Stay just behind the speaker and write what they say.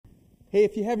Hey,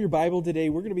 if you have your Bible today,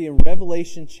 we're going to be in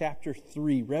Revelation chapter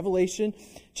 3. Revelation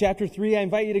chapter 3, I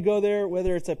invite you to go there,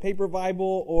 whether it's a paper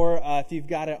Bible or if you've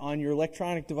got it on your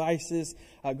electronic devices.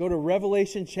 Go to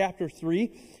Revelation chapter 3.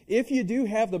 If you do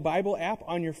have the Bible app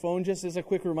on your phone, just as a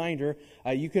quick reminder,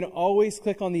 you can always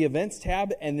click on the events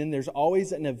tab, and then there's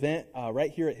always an event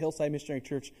right here at Hillside Missionary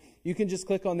Church. You can just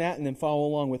click on that and then follow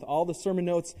along with all the sermon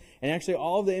notes and actually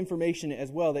all of the information as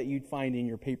well that you'd find in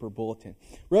your paper bulletin.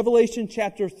 Revelation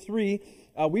chapter 3,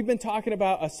 we've been talking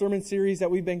about a sermon series that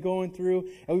we've been going through,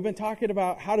 and we've been talking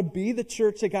about how to be the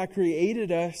church that God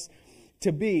created us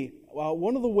to be. Well,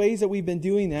 one of the ways that we've been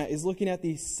doing that is looking at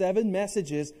these 7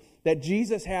 messages that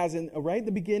Jesus has right at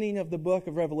the beginning of the book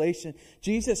of Revelation.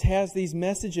 Jesus has these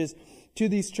messages to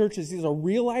these churches. These are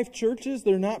real-life churches.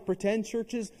 They're not pretend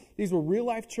churches. These were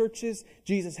real-life churches.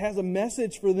 Jesus has a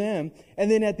message for them. And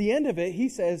then at the end of it, he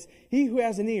says, "He who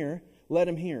has an ear, let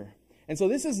him hear." And so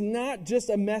this is not just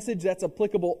a message that's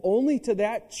applicable only to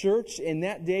that church in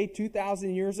that day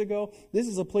 2,000 years ago. This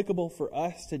is applicable for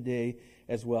us today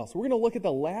as well. So we're going to look at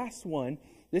the last one.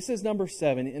 This is number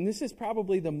 7, and this is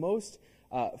probably the most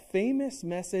famous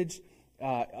message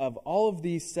of all of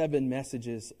these 7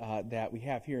 messages that we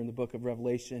have here in the book of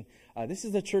Revelation. This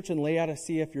is the church in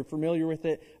Laodicea. If you're familiar with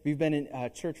it, if you've been in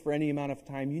church for any amount of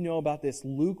time, you know about this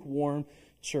lukewarm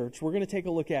church. We're going to take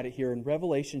a look at it here in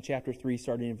Revelation chapter 3,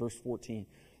 starting in verse 14.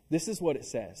 This is what it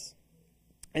says.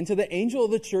 "And to the angel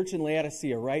of the church in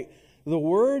Laodicea write, the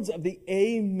words of the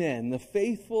Amen, the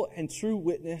faithful and true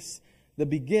witness, the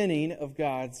beginning of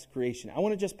God's creation." I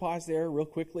want to just pause there real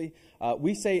quickly.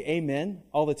 We say amen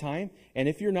all the time. And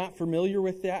if you're not familiar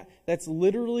with that, that's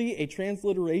literally a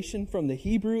transliteration from the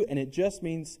Hebrew, and it just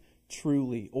means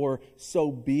truly, or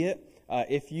so be it.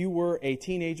 If you were a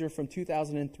teenager from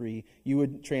 2003, you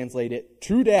would translate it,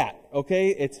 true dat, okay?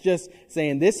 It's just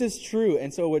saying this is true.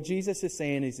 And so what Jesus is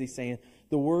saying is he's saying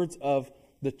the words of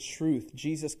the truth.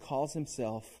 Jesus calls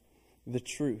himself the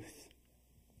truth.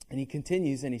 And he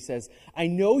continues and he says, "I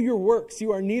know your works.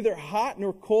 You are neither hot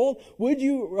nor cold. Would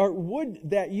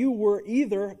that you were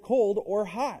either cold or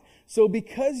hot. So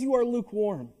because you are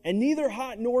lukewarm and neither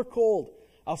hot nor cold,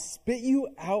 I'll spit you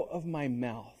out of my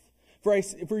mouth.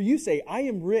 For you say, I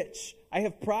am rich, I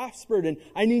have prospered, and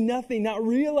I need nothing, not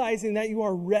realizing that you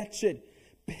are wretched,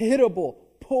 pitiable,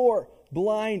 poor,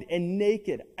 blind, and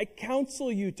naked. I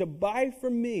counsel you to buy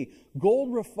from me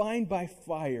gold refined by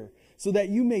fire, so that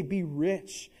you may be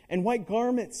rich, and white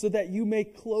garments, so that you may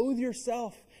clothe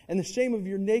yourself, and the shame of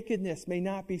your nakedness may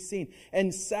not be seen,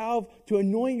 and salve to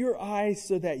anoint your eyes,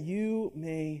 so that you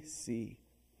may see.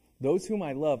 Those whom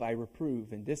I love I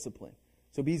reprove and discipline.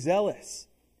 So be zealous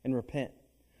and repent.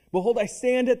 Behold, I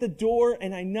stand at the door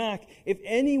and I knock. If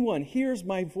anyone hears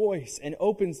my voice and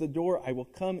opens the door, I will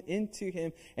come into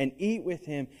him and eat with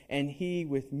him, and he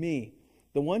with me.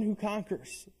 The one who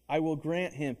conquers, I will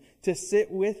grant him to sit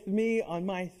with me on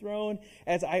my throne,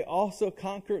 as I also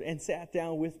conquered and sat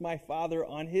down with my Father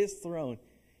on his throne.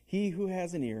 He who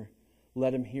has an ear,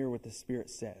 let him hear what the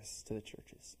Spirit says to the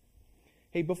churches."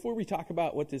 Hey, before we talk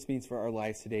about what this means for our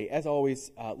lives today, as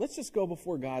always, let's just go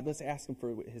before God. Let's ask him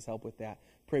for his help with that.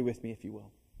 Pray with me if you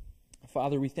will.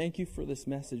 Father, we thank you for this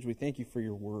message. We thank you for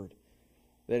your word.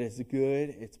 That is good,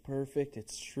 it's perfect,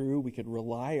 it's true. We could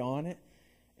rely on it.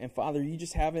 And Father, you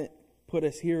just haven't put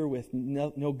us here with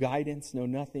no guidance, no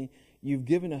nothing. You've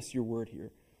given us your word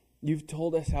here. You've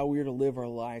told us how we're to live our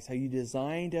lives, how you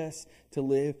designed us to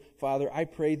live. Father, I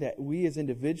pray that we as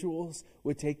individuals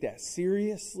would take that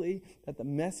seriously, that the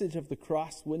message of the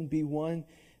cross wouldn't be one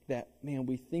that,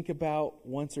 we think about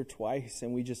once or twice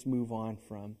and we just move on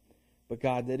from. But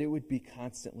God, that it would be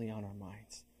constantly on our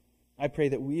minds. I pray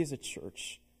that we as a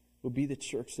church would be the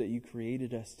church that you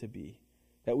created us to be.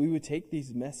 That we would take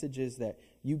these messages that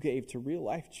you gave to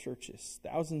real-life churches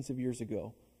thousands of years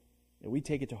ago, and we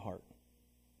take it to heart.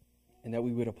 And that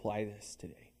we would apply this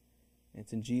today. And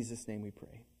it's in Jesus' name we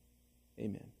pray.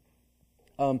 Amen.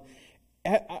 I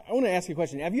want to ask you a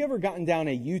question. Have you ever gotten down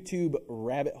a YouTube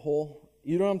rabbit hole?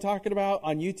 You know what I'm talking about?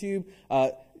 On YouTube,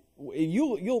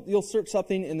 you'll search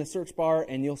something in the search bar,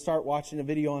 and you'll start watching a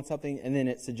video on something, and then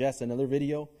it suggests another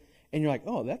video. And you're like,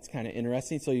 oh, that's kind of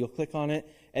interesting. So you'll click on it,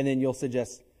 and then you'll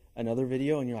suggest another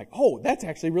video, and you're like, oh, that's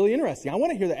actually really interesting. I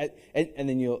want to hear that. And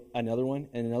then you'll another one,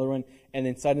 and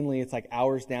then suddenly it's like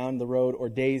hours down the road or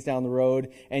days down the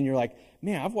road, and you're like,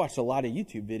 man, I've watched a lot of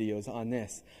YouTube videos on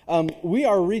this. We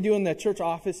are redoing the church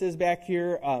offices back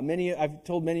here. I've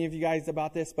told many of you guys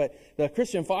about this, but the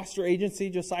Christian Foster Agency,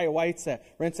 Josiah White's, that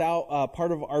rents out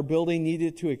part of our building,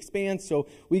 needed to expand, so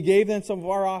we gave them some of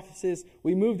our offices.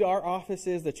 We moved our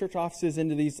offices, the church offices,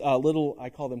 into these little, I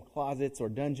call them closets or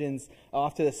dungeons,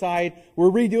 off to the side. inside. We're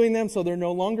redoing them so they're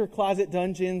no longer closet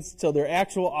dungeons, so they're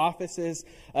actual offices.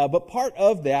 But part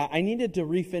of that, I needed to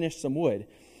refinish some wood.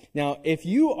 Now, if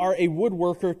you are a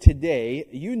woodworker today,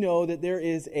 you know that there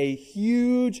is a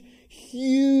huge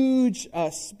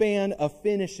span of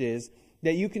finishes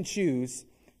that you can choose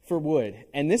for wood.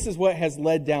 And this is what has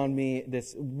led down me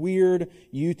this weird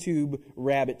YouTube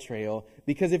rabbit trail.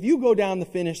 Because if you go down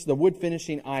the wood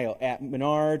finishing aisle at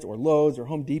Menards or Lowe's or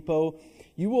Home Depot,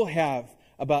 you will have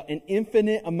about an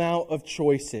infinite amount of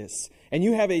choices. And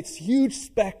you have a huge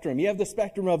spectrum. You have the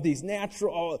spectrum of these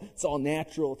natural, it's all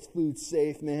natural, it's food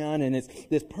safe, man, and it's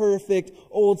this perfect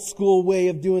old school way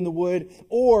of doing the wood.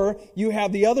 Or you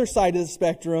have the other side of the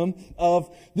spectrum of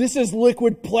this is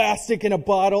liquid plastic in a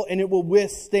bottle and it will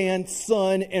withstand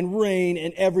sun and rain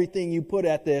and everything you put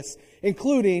at this,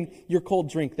 including your cold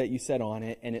drink that you set on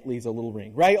it and it leaves a little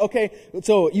ring, right? Okay,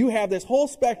 so you have this whole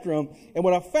spectrum, and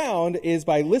what I found is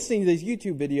by listening to these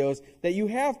YouTube videos that you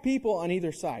have people on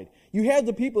either side. You have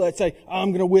the people that say,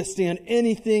 I'm going to withstand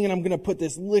anything and I'm going to put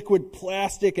this liquid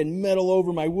plastic and metal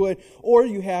over my wood. Or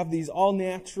you have these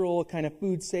all-natural kind of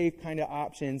food-safe kind of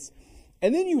options.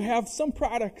 And then you have some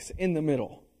products in the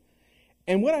middle.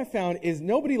 And what I found is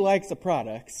nobody likes the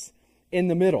products in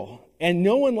the middle. And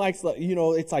no one likes,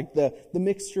 it's like the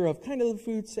mixture of kind of the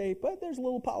food safe, but there's a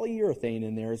little polyurethane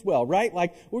in there as well, right?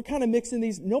 Like we're kind of mixing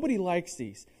these. Nobody likes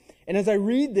these. And as I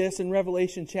read this in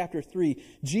Revelation chapter 3,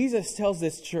 Jesus tells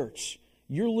this church,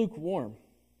 you're lukewarm.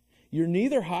 You're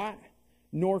neither hot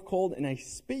nor cold, and I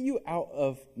spit you out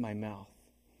of my mouth.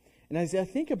 And as I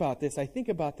think about this, I think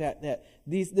about that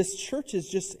this church is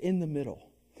just in the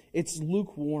middle. It's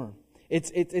lukewarm.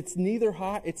 It's neither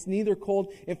hot, it's neither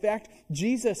cold. In fact,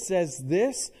 Jesus says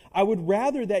this, I would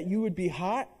rather that you would be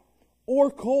hot or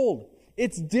cold.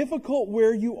 It's difficult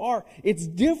where you are. It's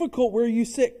difficult where you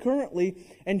sit currently.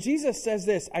 And Jesus says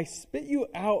this, I spit you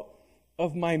out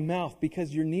of my mouth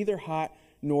because you're neither hot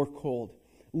nor cold.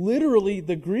 Literally,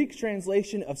 the Greek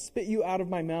translation of spit you out of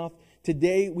my mouth,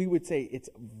 today we would say it's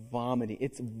vomiting.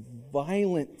 It's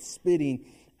violent spitting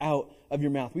out of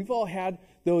your mouth. We've all had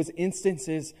those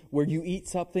instances where you eat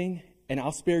something, and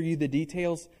I'll spare you the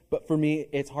details, but for me,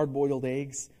 it's hard-boiled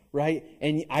eggs, right?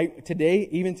 And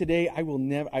even today,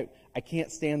 I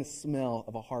can't stand the smell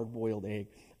of a hard-boiled egg.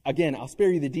 Again, I'll spare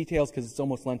you the details because it's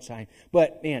almost lunchtime.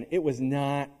 But man, it was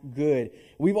not good.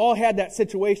 We've all had that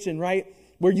situation, right?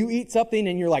 Where you eat something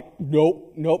and you're like,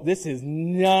 nope, this is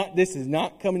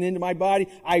not coming into my body.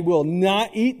 I will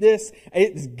not eat this.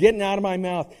 It's getting out of my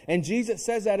mouth. And Jesus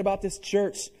says that about this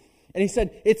church. And he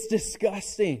said, it's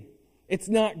disgusting. It's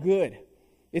not good.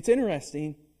 It's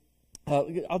interesting.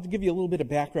 I'll give you a little bit of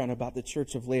background about the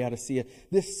church of Laodicea.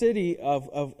 This city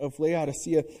of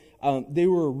Laodicea, they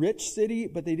were a rich city,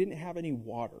 but they didn't have any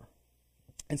water.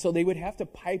 And so they would have to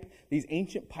pipe these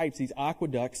ancient pipes, these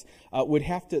aqueducts,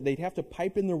 they'd have to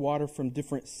pipe in their water from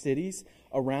different cities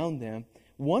around them.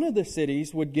 One of the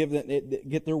cities would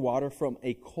get their water from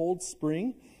a cold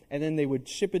spring, and then they would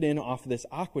ship it in off of this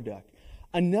aqueduct.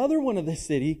 Another one of the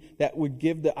city that would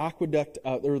give the aqueduct,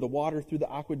 or the water through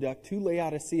the aqueduct to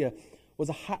Laodicea was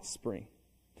a hot spring.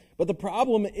 But the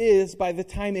problem is, by the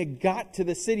time it got to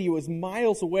the city, it was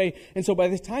miles away. And so by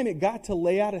the time it got to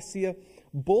Laodicea,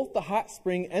 both the hot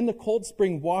spring and the cold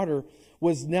spring water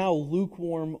was now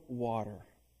lukewarm water.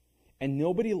 And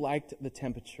nobody liked the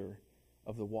temperature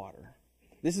of the water.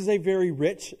 This is a very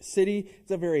rich city.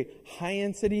 It's a very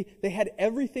high-end city. They had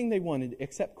everything they wanted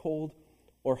except cold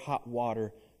or hot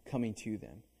water coming to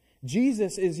them.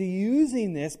 Jesus is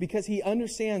using this because he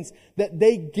understands that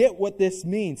they get what this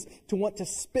means, to want to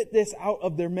spit this out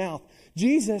of their mouth.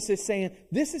 Jesus is saying,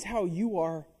 this is how you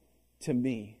are to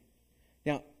me.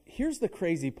 Now, here's the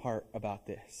crazy part about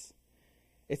this.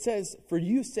 It says, for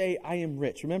you say, I am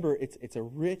rich. Remember, it's a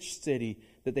rich city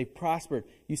that they've prospered.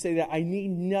 You say that I need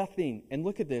nothing. And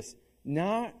look at this,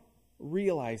 not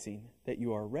realizing that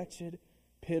you are wretched,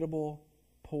 pitiable,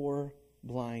 poor,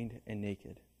 blind, and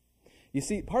naked. You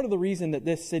see, part of the reason that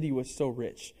this city was so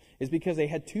rich is because they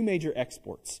had two major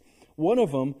exports. One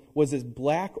of them was this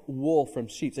black wool from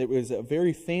sheep. It was a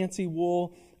very fancy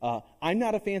wool. I'm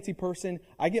not a fancy person.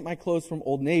 I get my clothes from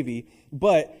Old Navy.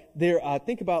 But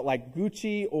think about like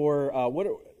Gucci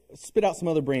or spit out some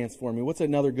other brands for me. What's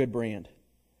another good brand?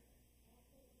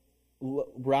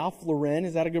 Ralph Lauren,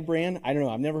 is that a good brand? I don't know.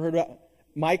 I've never heard about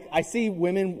Mike. I see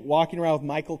women walking around with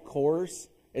Michael Kors.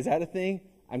 Is that a thing?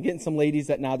 I'm getting some ladies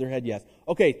that nod their head yes.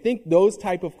 Okay, think those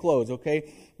type of clothes,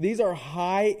 okay? These are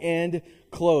high-end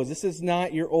clothes. This is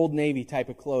not your Old Navy type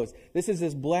of clothes. This is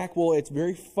this black wool. It's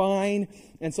very fine.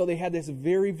 And so they had this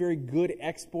very, very good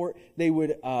export. They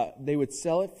would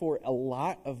sell it for a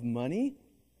lot of money.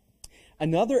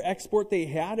 Another export they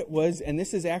had was, and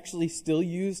this is actually still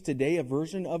used today, a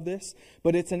version of this,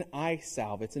 but it's an eye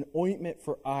salve. It's an ointment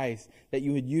for eyes that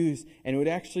you would use, and it would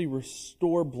actually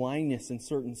restore blindness in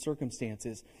certain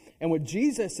circumstances. And what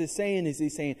Jesus is saying is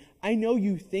he's saying, I know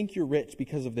you think you're rich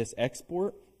because of this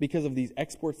export, because of these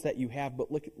exports that you have,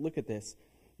 but look at this.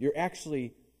 You're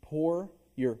actually poor,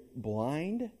 you're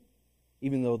blind,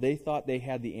 even though they thought they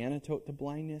had the antidote to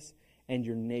blindness, and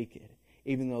you're naked,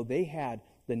 even though they had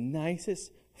the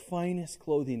nicest, finest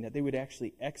clothing that they would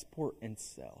actually export and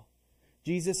sell.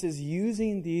 Jesus is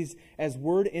using these as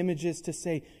word images to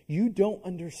say, you don't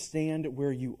understand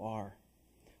where you are.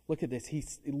 Look at this. He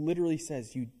literally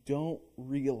says, you don't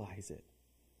realize it.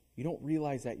 You don't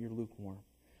realize that you're lukewarm.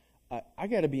 I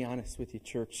got to be honest with you,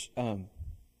 church.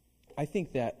 I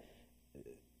think that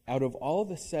out of all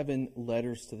the 7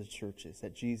 letters to the churches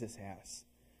that Jesus has,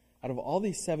 out of all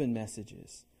these 7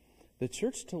 messages, the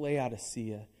church to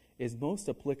Laodicea is most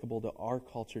applicable to our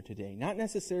culture today. Not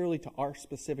necessarily to our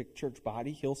specific church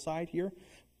body, Hillside here,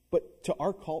 but to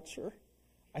our culture.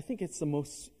 I think it's the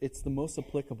most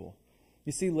applicable.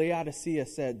 You see, Laodicea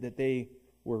said that they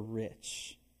were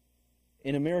rich.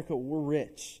 In America, we're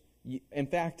rich. In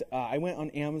fact, I went on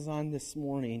Amazon this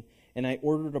morning and I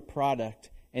ordered a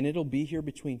product, and it'll be here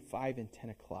between 5 and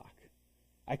 10 o'clock.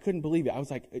 I couldn't believe it. I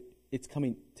was like, it's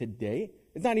coming today?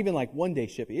 It's not even like one-day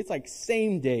shipping. It's like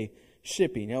same-day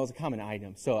shipping. It was a common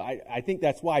item. So I think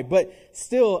that's why. But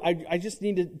still, I just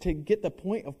needed to get the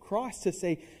point across to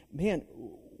say, man,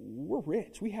 we're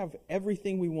rich. We have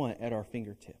everything we want at our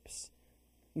fingertips.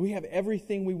 We have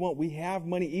everything we want. We have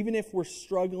money. Even if we're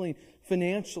struggling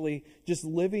financially, just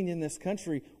living in this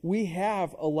country, we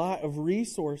have a lot of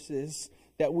resources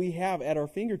that we have at our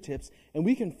fingertips. And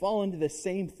we can fall into the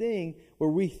same thing where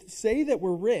we say that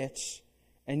we're rich,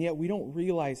 and yet we don't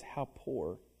realize how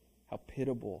poor, how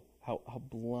pitiable, how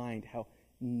blind, how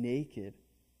naked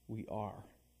we are.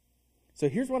 So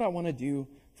here's what I want to do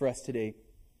for us today.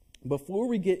 Before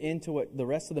we get into what the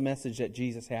rest of the message that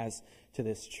Jesus has to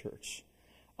this church,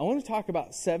 I want to talk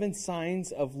about 7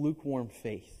 signs of lukewarm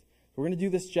faith. We're going to do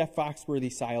this Jeff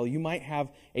Foxworthy style. You might have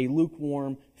a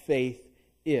lukewarm faith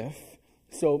if.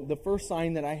 So the first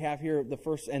sign that I have here,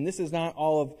 and this is not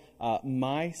all of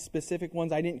my specific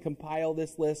ones. I didn't compile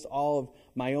this list, all of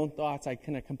my own thoughts. I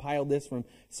kind of compiled this from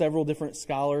several different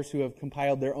scholars who have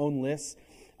compiled their own lists.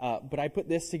 But I put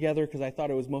this together because I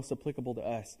thought it was most applicable to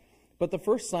us. But the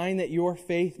first sign that your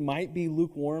faith might be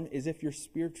lukewarm is if you're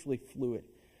spiritually fluid.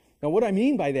 Now, what I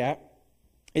mean by that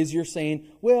is you're saying,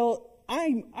 well,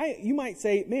 you might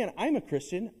say, man, I'm a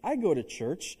Christian. I go to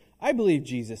church. I believe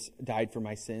Jesus died for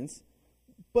my sins.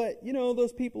 But,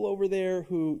 those people over there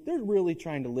who, they're really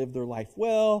trying to live their life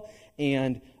well,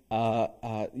 and,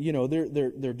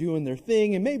 they're doing their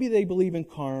thing, and maybe they believe in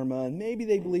karma, and maybe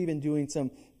they believe in doing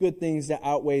some good things that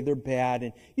outweigh their bad,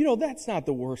 and, that's not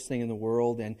the worst thing in the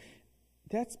world, and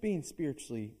that's being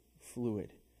spiritually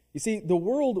fluid. You see, the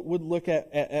world would look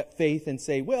at faith and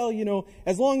say, well,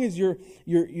 as long as you're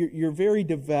very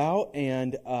devout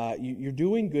and you're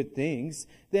doing good things,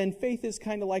 then faith is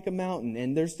kind of like a mountain.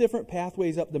 And there's different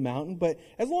pathways up the mountain, but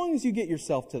as long as you get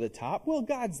yourself to the top, well,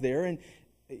 God's there.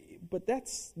 But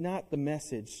that's not the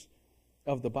message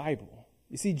of the Bible.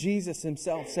 You see, Jesus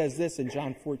himself says this in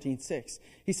John 14:6.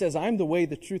 He says, I'm the way,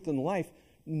 the truth, and the life.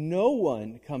 No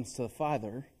one comes to the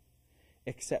Father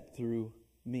except through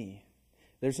me.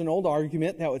 There's an old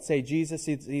argument that would say Jesus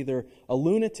is either a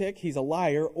lunatic, he's a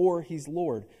liar, or he's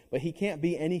Lord. But he can't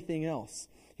be anything else.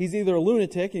 He's either a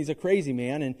lunatic, he's a crazy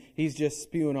man, and he's just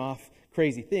spewing off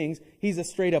crazy things. He's a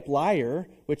straight-up liar,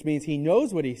 which means he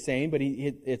knows what he's saying, but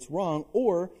it's wrong.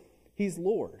 Or he's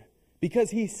Lord.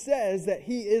 Because he says that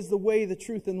he is the way, the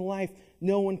truth, and the life.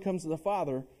 No one comes to the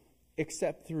Father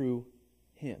except through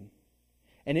him.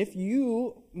 And if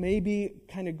you maybe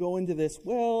kind of go into this,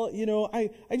 well,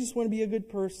 I just want to be a good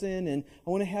person, and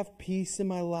I want to have peace in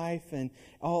my life, and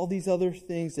all these other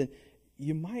things, and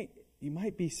you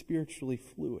might be spiritually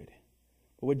fluid.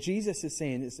 But what Jesus is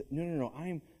saying is, no,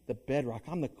 I'm the bedrock.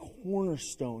 I'm the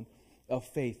cornerstone of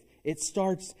faith. It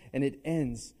starts and it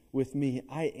ends with me.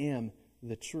 I am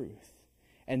the truth.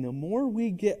 And the more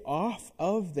we get off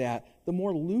of that, the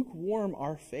more lukewarm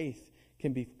our faith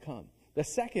can become. The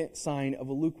second sign of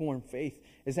a lukewarm faith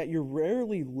is that you're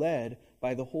rarely led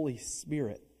by the Holy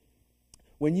Spirit.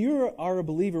 When you are a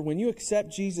believer, when you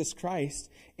accept Jesus Christ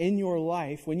in your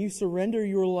life, when you surrender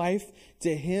your life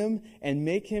to him and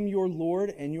make him your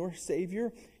Lord and your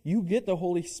Savior, you get the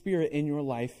Holy Spirit in your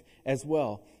life as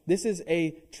well. This is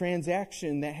a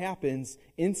transaction that happens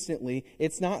instantly.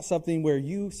 It's not something where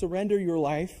you surrender your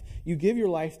life, you give your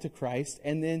life to Christ,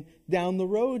 and then down the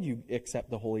road you accept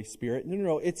the Holy Spirit.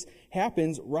 No. It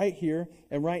happens right here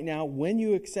and right now. When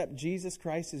you accept Jesus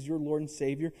Christ as your Lord and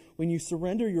Savior, when you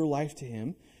surrender your life to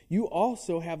Him, you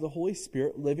also have the Holy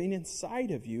Spirit living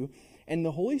inside of you, and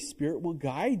the Holy Spirit will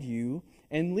guide you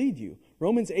and lead you.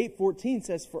 Romans 8:14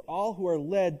 says, "For all who are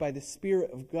led by the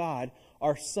Spirit of God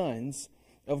are sons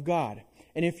of God."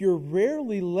 And if you're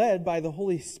rarely led by the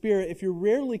Holy Spirit, if you're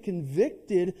rarely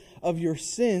convicted of your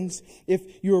sins,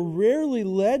 if you're rarely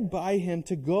led by Him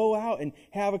to go out and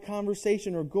have a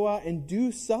conversation or go out and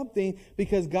do something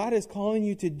because God is calling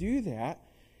you to do that,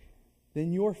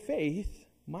 then your faith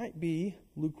might be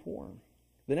lukewarm.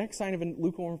 The next sign of a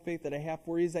lukewarm faith that I have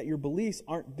for you is that your beliefs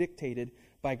aren't dictated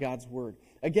by God's Word.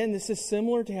 Again, this is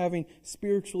similar to having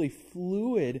spiritually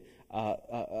fluid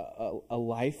a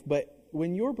life, but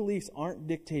when your beliefs aren't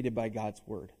dictated by God's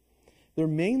Word, they're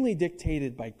mainly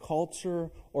dictated by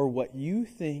culture or what you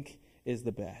think is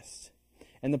the best.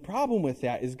 And the problem with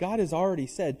that is God has already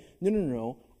said,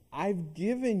 no, I've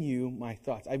given you my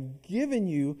thoughts. I've given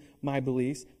you my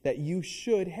beliefs that you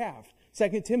should have.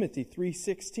 2 Timothy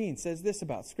 3:16 says this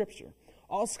about Scripture.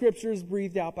 All Scripture is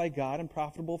breathed out by God and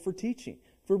profitable for teaching,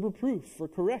 for reproof, for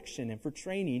correction, and for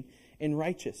training in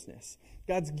righteousness.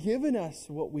 God's given us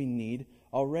what we need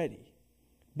already.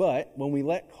 But when we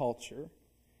let culture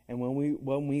and when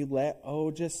we let,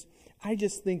 I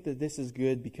just think that this is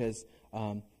good because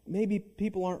maybe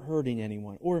people aren't hurting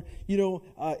anyone. Or,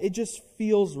 it just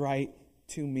feels right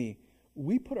to me.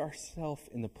 We put ourselves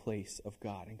in the place of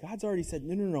God. And God's already said,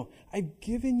 no, I've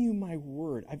given you my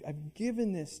word. I've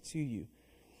given this to you.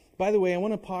 By the way, I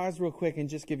want to pause real quick and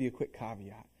just give you a quick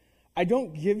caveat. I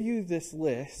don't give you this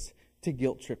list to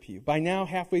guilt trip you. By now,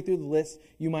 halfway through the list,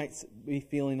 you might be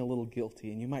feeling a little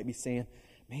guilty. And you might be saying,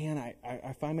 man,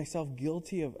 I find myself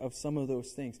guilty of some of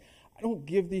those things. I don't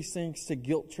give these things to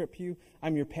guilt trip you.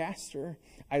 I'm your pastor.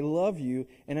 I love you.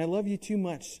 And I love you too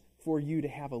much for you to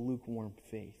have a lukewarm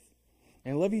faith.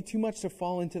 And I love you too much to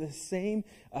fall into the same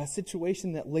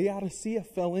situation that Laodicea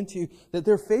fell into, that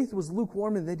their faith was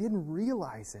lukewarm and they didn't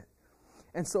realize it.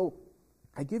 And so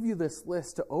I give you this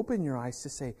list to open your eyes to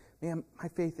say, man, my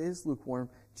faith is lukewarm.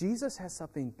 Jesus has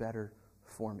something better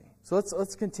for me. So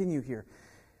let's continue here.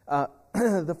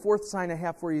 The fourth sign I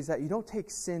have for you is that you don't take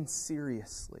sin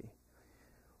seriously.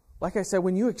 Like I said,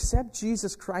 when you accept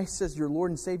Jesus Christ as your Lord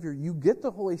and Savior, you get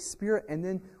the Holy Spirit, and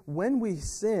then when we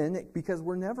sin, because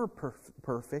we're never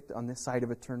perfect on this side of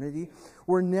eternity,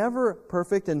 we're never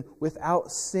perfect and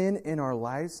without sin in our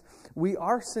lives. We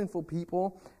are sinful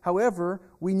people. However,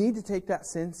 we need to take that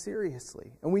sin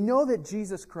seriously. And we know that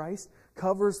Jesus Christ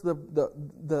covers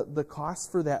the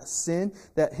cost for that sin,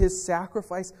 that His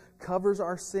sacrifice covers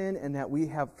our sin, and that we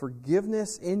have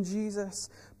forgiveness in Jesus.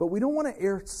 But we don't want to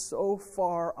err so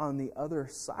far on the other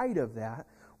side of that,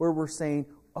 where we're saying,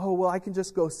 oh, well, I can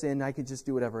just go sin, I can just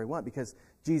do whatever I want, because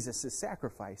Jesus'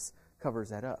 sacrifice covers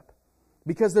that up.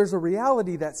 Because there's a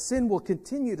reality that sin will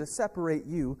continue to separate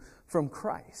you from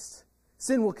Christ.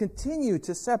 Sin will continue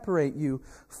to separate you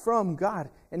from God.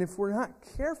 And if we're not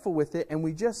careful with it and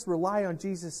we just rely on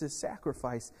Jesus'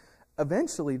 sacrifice,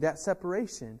 eventually that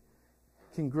separation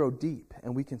can grow deep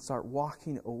and we can start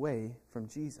walking away from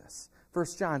Jesus. 1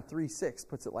 John 3:6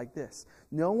 puts it like this: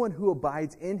 no one who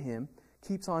abides in Him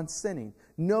keeps on sinning.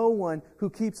 No one who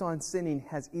keeps on sinning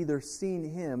has either seen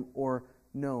Him or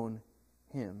known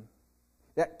Him.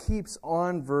 That keeps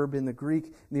on verb in the Greek,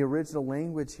 in the original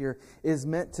language here, is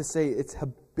meant to say it's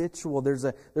habitual. There's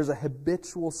a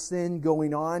habitual sin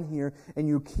going on here, and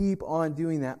you keep on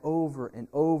doing that over and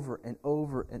over and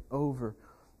over and over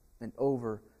and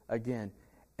over again.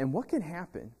 And what can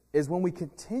happen is when we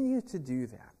continue to do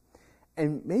that,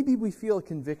 and maybe we feel a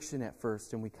conviction at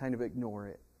first and we kind of ignore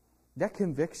it, that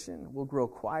conviction will grow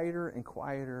quieter and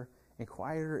quieter and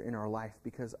quieter in our life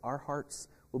because our hearts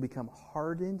will become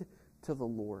hardened to the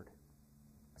Lord.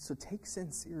 So take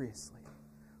sin seriously.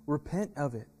 Repent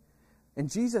of it. And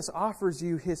Jesus offers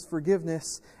you His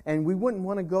forgiveness, and we wouldn't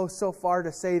want to go so far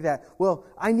to say that, well,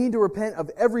 I need to repent of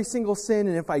every single sin,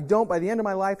 and if I don't, by the end of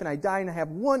my life, and I die and I have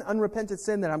one unrepented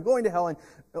sin, then I'm going to hell. And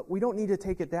we don't need to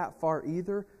take it that far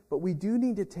either, but we do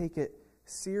need to take it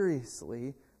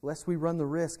seriously, lest we run the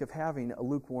risk of having a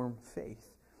lukewarm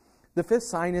faith. The fifth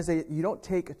sign is that you don't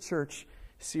take a church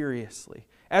seriously.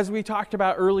 As we talked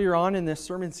about earlier on in this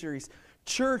sermon series,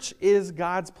 church is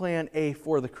God's plan A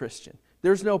for the Christian.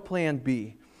 There's no plan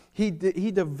B. He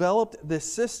developed this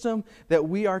system that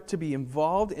we are to be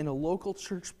involved in a local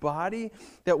church body,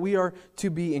 that we are to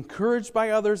be encouraged by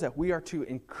others, that we are to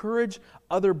encourage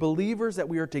other believers, that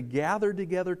we are to gather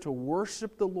together to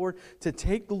worship the Lord, to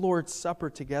take the Lord's Supper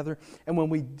together. And when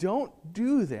we don't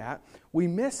do that, we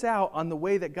miss out on the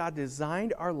way that God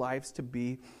designed our lives to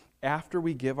be after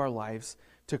we give our lives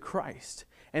to Christ.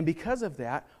 And because of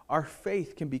that, our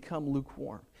faith can become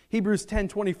lukewarm. Hebrews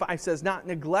 10:25 says, not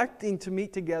neglecting to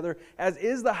meet together, as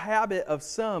is the habit of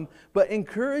some, but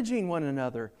encouraging one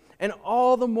another, and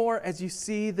all the more as you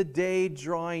see the day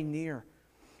drawing near.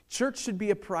 Church should be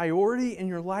a priority in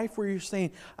your life where you're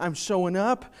saying, I'm showing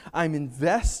up, I'm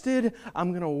invested,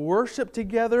 I'm going to worship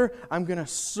together, I'm going to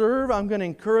serve, I'm going to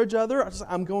encourage others,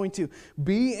 I'm going to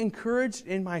be encouraged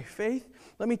in my faith.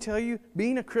 Let me tell you,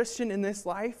 being a Christian in this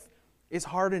life is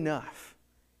hard enough.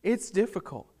 It's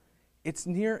difficult. It's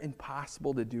near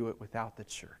impossible to do it without the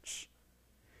church.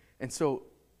 And so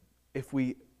if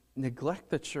we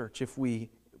neglect the church, if we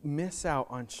miss out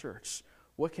on church,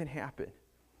 what can happen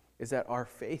is that our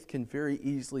faith can very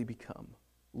easily become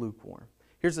lukewarm.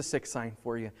 Here's a sixth sign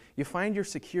for you. You find your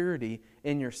security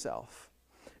in yourself.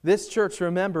 This church,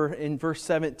 remember in verse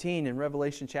 17 in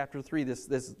Revelation chapter 3,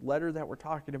 this letter that we're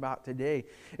talking about today,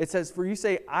 it says, for you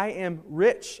say, I am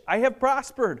rich, I have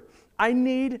prospered, I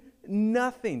need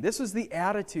nothing. This was the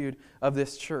attitude of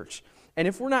this church. And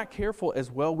if we're not careful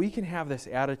as well, we can have this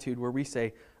attitude where we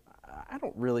say, I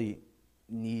don't really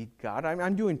need God.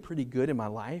 I'm doing pretty good in my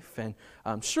life.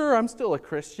 And sure, I'm still a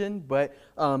Christian, but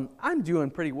I'm doing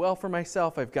pretty well for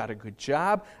myself. I've got a good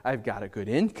job. I've got a good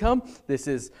income.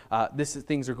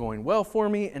 Things are going well for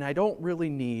me, and I don't really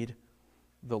need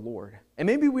the Lord. And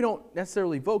maybe we don't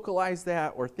necessarily vocalize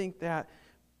that or think that,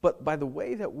 but by the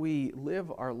way that we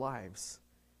live our lives,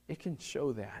 it can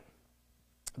show that.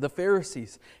 The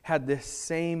Pharisees had this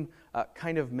same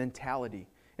kind of mentality.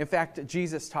 In fact,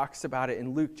 Jesus talks about it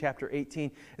in Luke chapter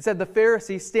 18. It said, the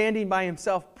Pharisee, standing by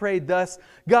himself, prayed thus,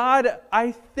 God,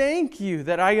 I thank you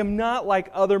that I am not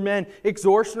like other men,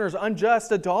 extortioners,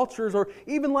 unjust, adulterers, or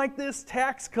even like this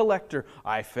tax collector.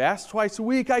 I fast twice a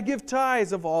week. I give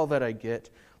tithes of all that I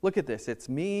get. Look at this. It's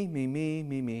me, me, me,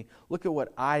 me, me. Look at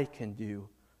what I can do,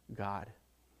 God.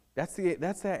 That's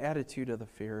that attitude of the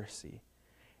Pharisee.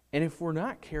 And if we're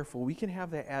not careful, we can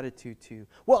have that attitude too.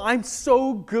 Well, I'm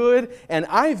so good and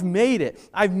I've made it.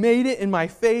 I've made it in my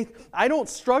faith. I don't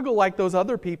struggle like those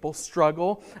other people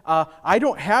struggle. I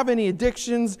don't have any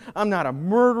addictions. I'm not a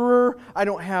murderer. I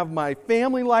don't have my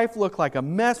family life look like a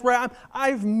mess.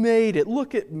 I've made it.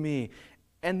 Look at me.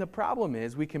 And the problem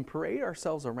is we can parade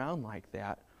ourselves around like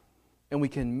that and we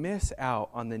can miss out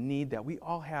on the need that we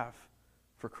all have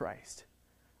for Christ.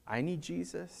 I need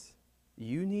Jesus.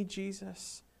 You need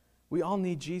Jesus. We all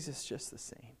need Jesus just the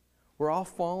same. We're all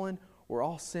fallen, we're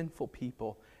all sinful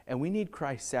people, and we need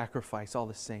Christ's sacrifice all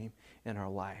the same in our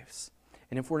lives.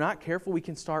 And if we're not careful, we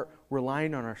can start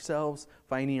relying on ourselves,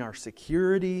 finding our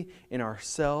security in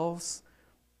ourselves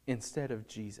instead of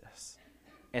Jesus.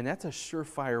 And that's a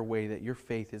surefire way that your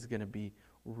faith is going to be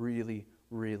really,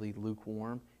 really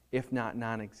lukewarm, if not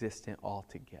non-existent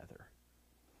altogether.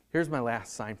 Here's my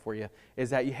last sign for you, is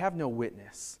that you have no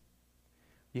witness.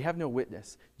 You have no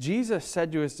witness. Jesus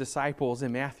said to his disciples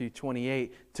in Matthew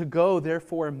 28, to go,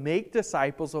 therefore, and make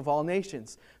disciples of all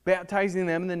nations, baptizing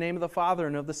them in the name of the Father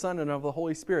and of the Son and of the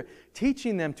Holy Spirit,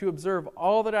 teaching them to observe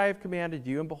all that I have commanded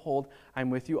you, and behold, I'm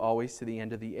with you always to the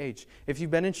end of the age. If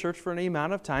you've been in church for any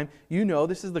amount of time, you know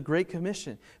this is the Great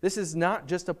Commission. This is not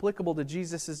just applicable to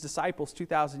Jesus' disciples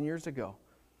 2,000 years ago.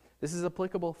 This is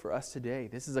applicable for us today.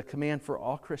 This is a command for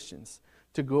all Christians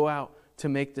to go out to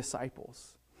make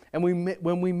disciples. And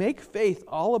when we make faith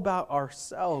all about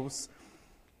ourselves,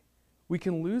 we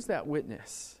can lose that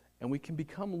witness and we can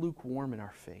become lukewarm in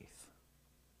our faith.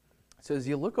 So as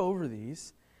you look over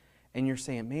these and you're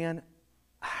saying, man,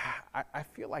 I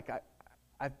feel like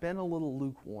I've been a little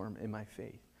lukewarm in my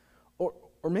faith.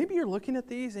 Or maybe you're looking at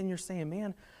these and you're saying,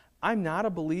 man, I'm not a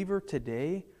believer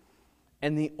today,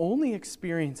 and the only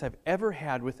experience I've ever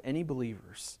had with any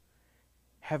believers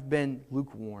have been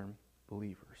lukewarm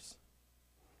believers.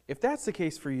 If that's the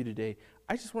case for you today,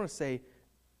 I just want to say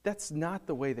that's not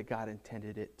the way that God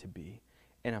intended it to be,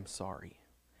 and I'm sorry.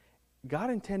 God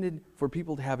intended for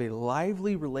people to have a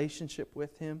lively relationship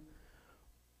with Him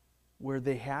where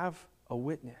they have a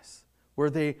witness, where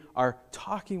they are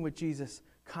talking with Jesus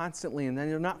constantly, and then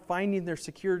they're not finding their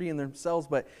security in themselves,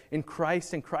 but in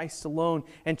Christ and Christ alone.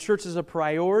 And church is a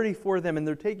priority for them, and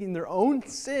they're taking their own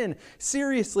sin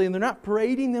seriously, and they're not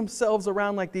parading themselves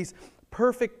around like these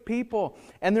perfect people.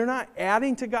 And they're not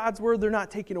adding to God's Word. They're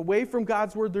not taking away from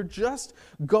God's Word. They're just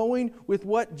going with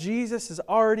what Jesus has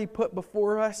already put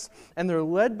before us. And they're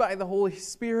led by the Holy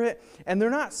Spirit. And they're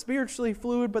not spiritually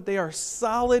fluid, but they are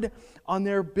solid on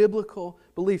their biblical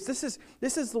beliefs.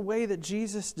 This is the way that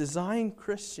Jesus designed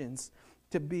Christians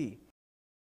to be.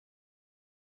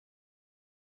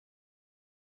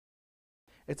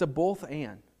 It's a both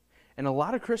and. And a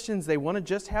lot of Christians, they want to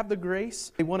just have the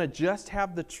grace. They want to just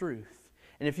have the truth.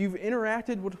 And if you've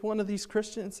interacted with one of these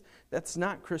Christians, that's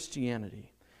not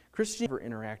Christianity. Christians I've ever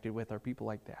interacted with are people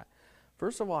like that.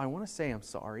 First of all, I want to say I'm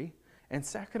sorry. And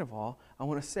second of all, I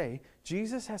want to say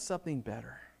Jesus has something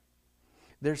better.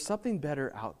 There's something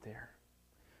better out there.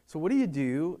 So what do you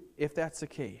do if that's the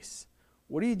case?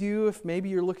 What do you do if maybe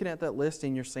you're looking at that list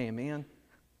and you're saying, man,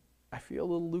 I feel a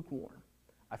little lukewarm.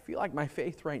 I feel like my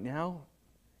faith right now,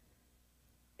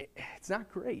 it's not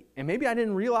great. And maybe I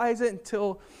didn't realize it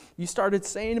until you started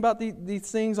saying about these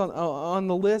things on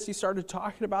the list. You started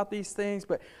talking about these things.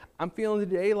 But I'm feeling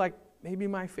today like maybe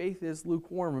my faith is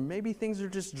lukewarm. Or maybe things are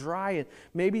just dry. And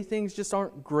maybe things just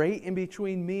aren't great in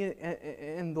between me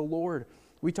and the Lord.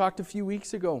 We talked a few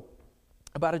weeks ago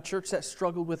about a church that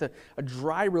struggled with a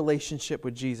dry relationship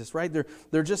with Jesus, right?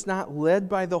 They're just not led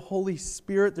by the Holy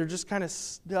Spirit. They're just kind of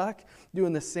stuck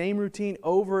doing the same routine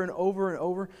over and over and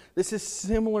over. This is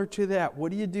similar to that.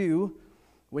 What do you do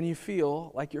when you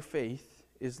feel like your faith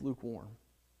is lukewarm?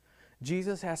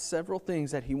 Jesus has several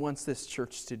things that He wants this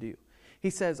church to do. He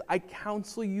says, I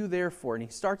counsel you therefore, and He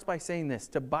starts by saying this,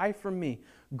 to buy from me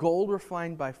gold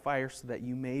refined by fire so that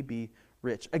you may be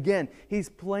rich. Again, He's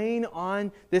playing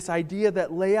on this idea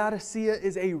that Laodicea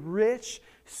is a rich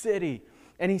city.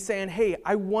 And He's saying, hey,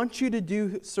 I want you to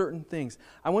do certain things.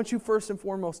 I want you first and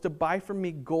foremost to buy from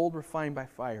me gold refined by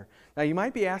fire. Now you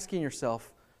might be asking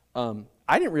yourself,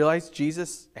 I didn't realize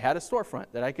Jesus had a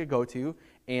storefront that I could go to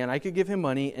and I could give Him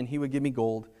money and He would give me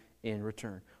gold in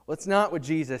return. Well, that's not what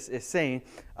Jesus is saying.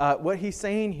 What He's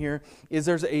saying here is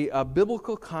there's a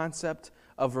biblical concept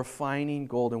of refining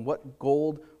gold and what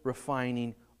gold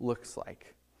refining looks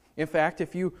like. In fact,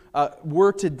 if you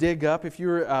were to dig up, if you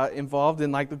were involved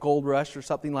in like the gold rush or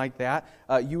something like that,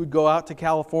 you would go out to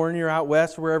California or out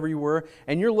west, wherever you were,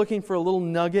 and you're looking for a little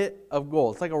nugget of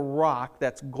gold. It's like a rock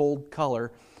that's gold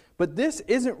color. But this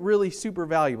isn't really super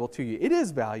valuable to you. It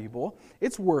is valuable.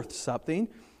 It's worth something.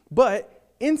 But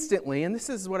instantly, and this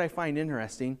is what I find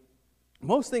interesting,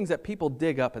 most things that people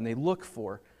dig up and they look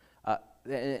for,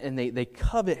 and they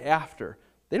covet after,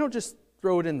 they don't just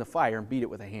throw it in the fire and beat it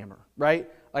with a hammer, right?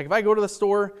 Like if I go to the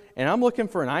store and I'm looking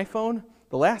for an iPhone,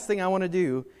 the last thing I want to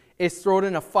do is throw it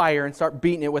in a fire and start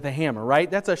beating it with a hammer, right?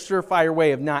 That's a surefire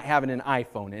way of not having an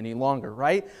iPhone any longer,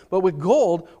 right? But with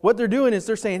gold, what they're doing is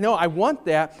they're saying, no, I want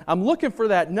that. I'm looking for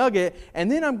that nugget,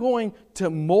 and then I'm going to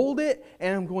mold it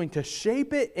and I'm going to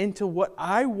shape it into what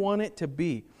I want it to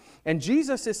be. And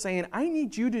Jesus is saying, I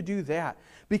need you to do that.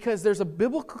 Because there's a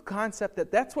biblical concept that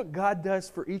that's what God does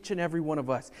for each and every one of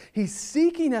us. He's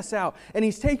seeking us out, and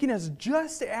He's taking us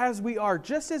just as we are,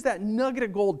 just as that nugget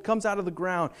of gold comes out of the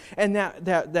ground, and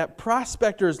that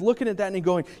prospector is looking at that and he's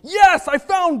going, yes, I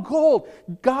found gold.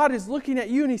 God is looking at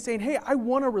you and He's saying, hey, I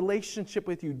want a relationship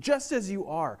with you just as you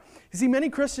are. You see, many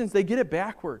Christians, they get it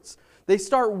backwards. They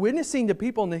start witnessing to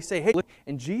people and they say, hey,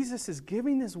 and Jesus is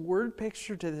giving this word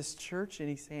picture to this church, and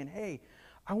He's saying, hey,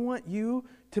 I want you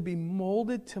to be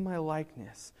molded to my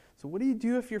likeness. So what do you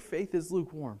do if your faith is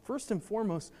lukewarm? First and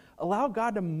foremost, allow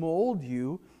God to mold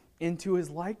you into His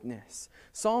likeness.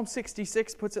 Psalm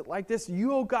 66 puts it like this: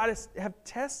 you, O God, have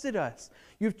tested us.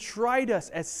 You've tried us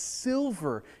as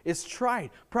silver is tried.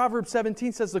 Proverbs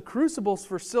 17 says the crucible's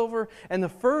for silver and the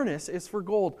furnace is for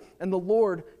gold, and the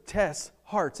Lord tests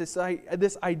hearts. It's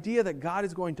this idea that God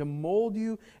is going to mold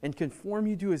you and conform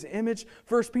you to His image.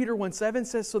 1 Peter 1:7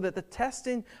 says, so that the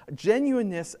testing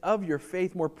genuineness of your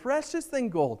faith, more precious than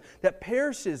gold, that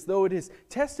perishes though it is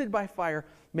tested by fire,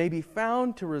 may be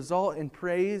found to result in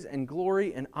praise and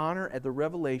glory and honor at the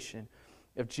revelation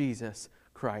of Jesus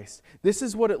Christ. This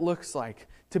is what it looks like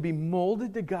to be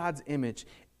molded to God's image.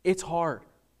 It's hard.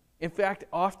 In fact,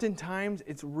 oftentimes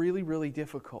it's really, really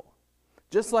difficult.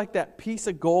 Just like that piece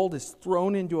of gold is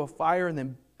thrown into a fire and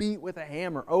then beat with a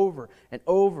hammer over and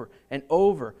over and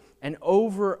over and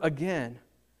over again,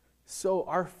 so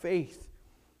our faith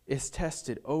is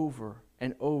tested over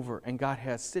and over. And God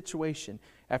has situation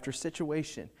after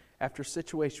situation after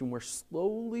situation where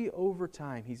slowly over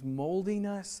time He's molding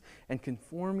us and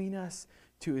conforming us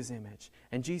to His image.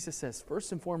 And Jesus says,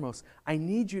 first and foremost, I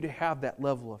need you to have that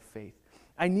level of faith.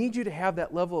 I need you to have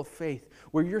that level of faith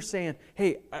where you're saying,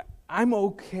 hey, I'm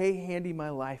okay handing my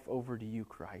life over to you,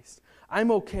 Christ. I'm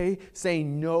okay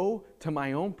saying no to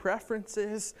my own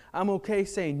preferences. I'm okay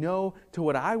saying no to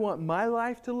what I want my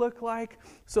life to look like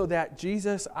so that,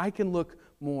 Jesus, I can look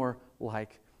more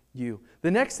like you.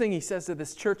 The next thing he says to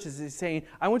this church is he's saying,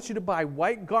 I want you to buy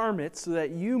white garments so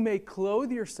that you may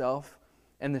clothe yourself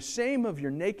and the shame of your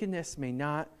nakedness may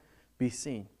not be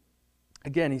seen.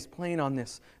 Again, he's playing on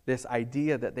this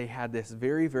idea that they had this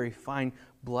very, very fine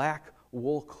black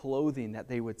wool clothing that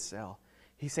they would sell.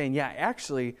 He's saying, yeah,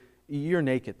 actually, you're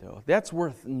naked though. That's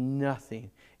worth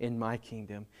nothing in my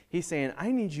kingdom. He's saying,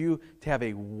 I need you to have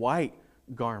a white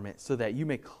garment so that you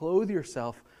may clothe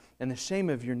yourself and the shame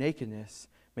of your nakedness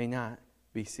may not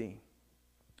be seen.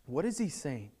 What is he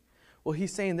saying? Well,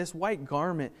 he's saying this white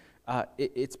garment,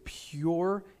 it's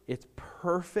pure, it's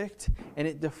perfect, and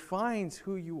it defines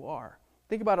who you are.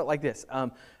 Think about it like this.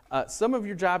 Some of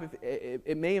your job,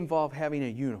 it may involve having a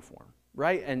uniform,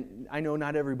 right? And I know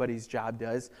not everybody's job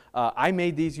does. I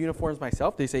made these uniforms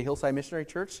myself. They say Hillside Missionary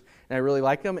Church, and I really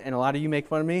like them. And a lot of you make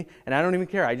fun of me, and I don't even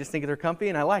care. I just think they're comfy,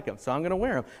 and I like them, so I'm going to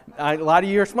wear them. A lot of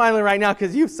you are smiling right now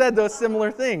because you've said those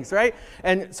similar things, right?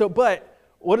 And so, but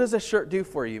what does a shirt do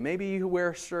for you? Maybe you wear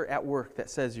a shirt at work that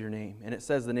says your name, and it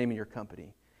says the name of your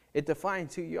company. It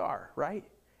defines who you are, right?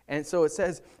 And so it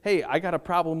says, hey, I got a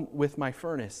problem with my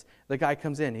furnace. The guy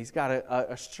comes in. He's got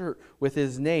a shirt with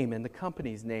his name and the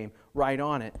company's name right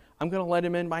on it. I'm going to let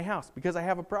him in my house because I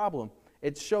have a problem.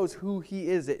 It shows who he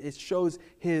is. It shows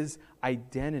his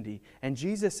identity. And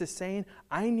Jesus is saying,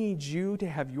 I need you to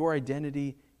have your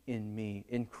identity in me,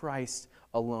 in Christ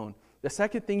alone. The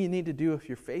second thing you need to do if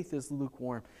your faith is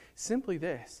lukewarm, simply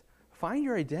this. Find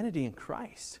your identity in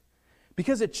Christ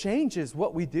because it changes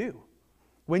what we do.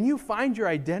 When you find your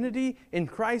identity in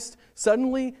Christ,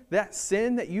 suddenly that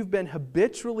sin that you've been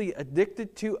habitually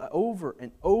addicted to over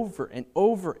and over and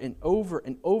over and over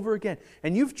and over again,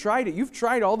 and you've tried it. You've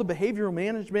tried all the behavioral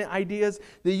management ideas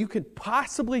that you could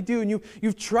possibly do, and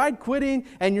you've tried quitting,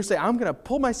 and you're saying, I'm going to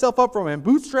pull myself up from my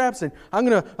bootstraps, and I'm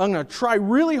going to try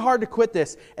really hard to quit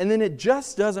this, and then it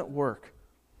just doesn't work.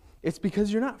 It's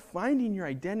because you're not finding your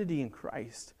identity in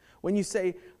Christ. When you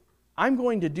say, I'm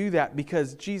going to do that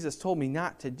because Jesus told me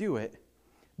not to do it.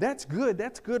 That's good.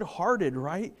 That's good-hearted,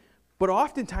 right? But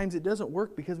oftentimes it doesn't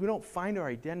work because we don't find our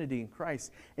identity in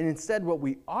Christ. And instead what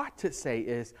we ought to say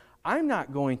is, I'm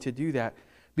not going to do that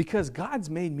because God's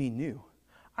made me new.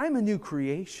 I'm a new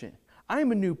creation.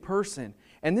 I'm a new person.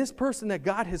 And this person that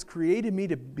God has created me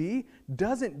to be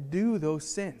doesn't do those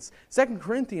sins. 2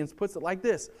 Corinthians puts it like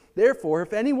this. Therefore,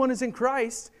 if anyone is in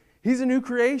Christ, he's a new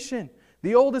creation.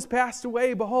 The old has passed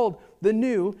away, behold, the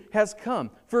new has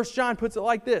come. 1 John puts it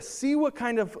like this. See what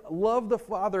kind of love the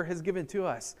Father has given to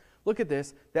us. Look at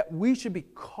this, that we should be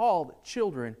called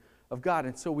children of God.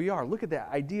 And so we are. Look at that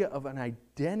idea of an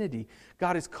identity.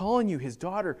 God is calling you His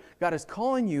daughter. God is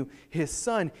calling you His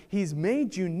son. He's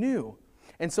made you new.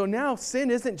 And so now sin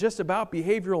isn't just about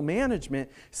behavioral management.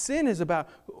 Sin is about,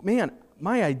 man,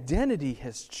 my identity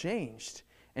has changed.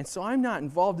 And so I'm not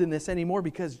involved in this anymore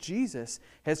because Jesus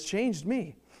has changed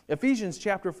me. Ephesians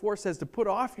chapter 4 says to put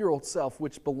off your old self,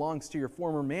 which belongs to your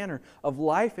former manner of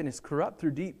life and is corrupt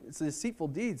through deceitful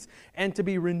deeds, and to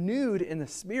be renewed in the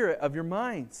spirit of your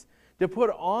minds. To put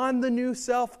on the new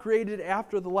self created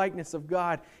after the likeness of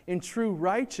God in true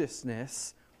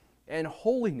righteousness and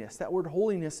holiness. That word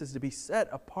holiness is to be set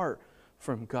apart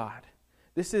from God.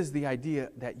 This is the idea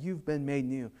that you've been made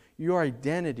new. Your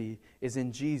identity is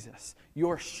in Jesus.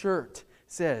 Your shirt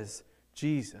says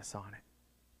Jesus on it.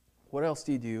 What else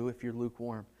do you do if you're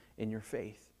lukewarm in your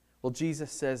faith? Well,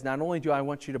 Jesus says, not only do I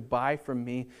want you to buy from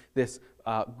me this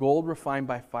gold refined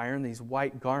by fire and these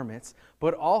white garments,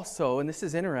 but also, and this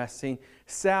is interesting,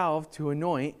 salve to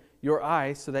anoint your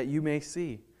eyes so that you may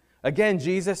see. Again,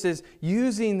 Jesus is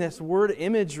using this word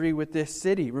imagery with this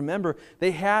city. Remember, they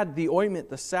had the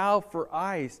ointment, the salve for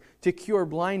eyes to cure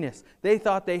blindness. They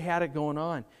thought they had it going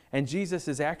on. And Jesus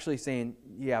is actually saying,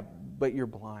 yeah, but you're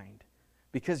blind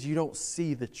because you don't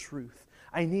see the truth.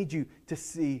 I need you to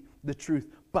see the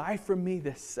truth. Buy from me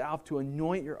this salve to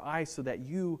anoint your eyes so that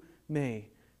you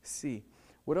may see.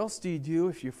 What else do you do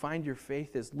if you find your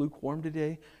faith is lukewarm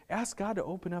today? Ask God to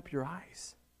open up your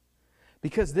eyes.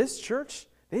 Because this church,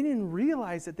 they didn't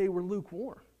realize that they were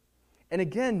lukewarm. And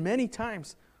again, many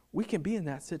times, we can be in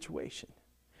that situation.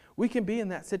 We can be in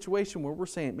that situation where we're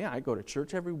saying, man, I go to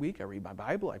church every week, I read my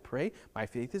Bible, I pray, my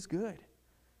faith is good.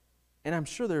 And I'm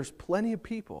sure there's plenty of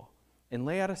people in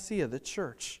Laodicea, the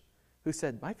church, who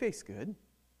said, my faith's good,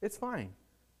 it's fine.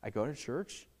 I go to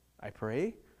church, I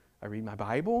pray, I read my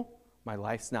Bible, My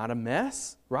life's not a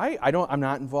mess, right? I'm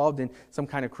not involved in some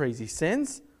kind of crazy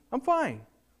sins. I'm fine.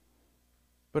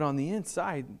 But on the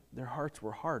inside, their hearts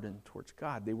were hardened towards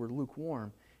God. They were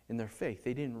lukewarm in their faith.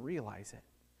 They didn't realize it.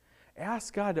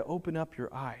 Ask God to open up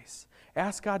your eyes.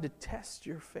 Ask God to test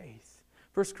your faith.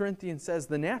 1 Corinthians says,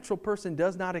 the natural person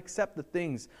does not accept the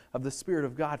things of the Spirit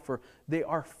of God, for they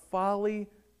are folly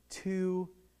to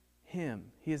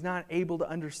him. He is not able to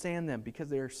understand them because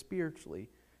they are spiritually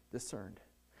discerned.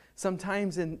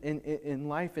 Sometimes in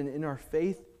life and in our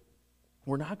faith,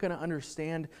 we're not going to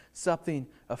understand something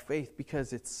of faith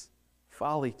because it's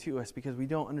folly to us, because we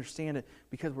don't understand it,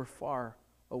 because we're far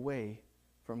away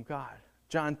from God.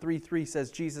 John 3:3 says,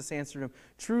 Jesus answered him,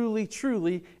 truly,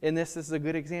 truly, and this is a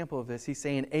good example of this. He's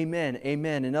saying, amen,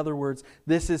 amen. In other words,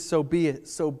 this is so be it,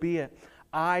 so be it.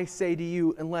 I say to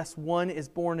you, unless one is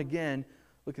born again,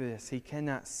 look at this, he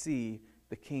cannot see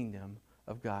the kingdom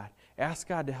of God. Ask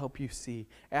God to help you see.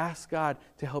 Ask God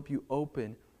to help you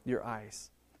open your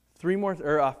eyes. 4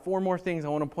 more things I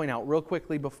want to point out real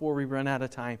quickly before we run out of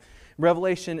time.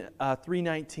 Revelation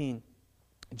 3:19.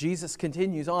 Jesus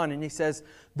continues on and he says,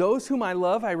 those whom I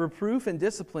love I reprove and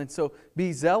discipline, so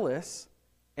be zealous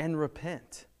and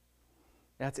repent.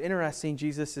 That's interesting.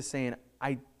 Jesus is saying,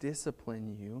 I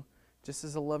discipline you just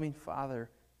as a loving father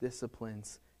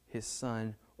disciplines his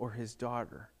son or his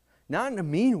daughter. Not in a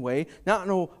mean way, not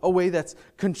in a way that's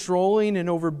controlling and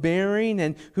overbearing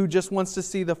and who just wants to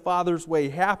see the Father's way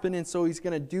happen and so he's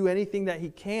going to do anything that he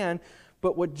can.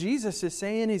 But what Jesus is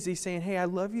saying is he's saying, hey, I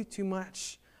love you too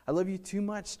much. I love you too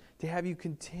much to have you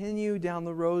continue down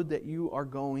the road that you are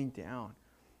going down.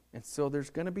 And so there's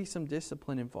going to be some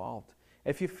discipline involved.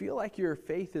 If you feel like your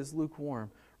faith is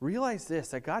lukewarm, realize this,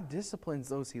 that God disciplines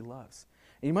those he loves.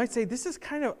 And you might say, this is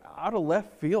kind of out of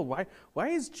left field. Why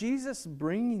is Jesus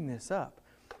bringing this up?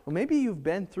 Well, maybe you've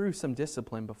been through some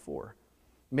discipline before.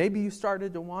 Maybe you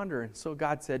started to wander, and so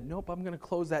God said, nope, I'm going to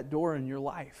close that door in your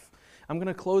life. I'm going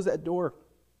to close that door,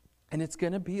 and it's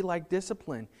going to be like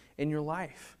discipline in your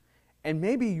life. And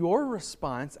maybe your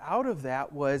response out of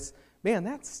that was, man,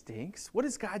 that stinks. What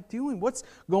is God doing? What's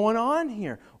going on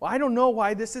here? Well, I don't know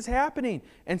why this is happening.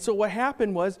 And so what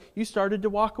happened was you started to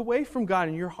walk away from God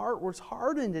and your heart was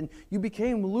hardened and you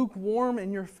became lukewarm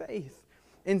in your faith.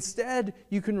 Instead,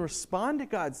 you can respond to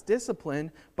God's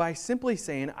discipline by simply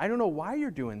saying, I don't know why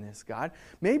you're doing this, God.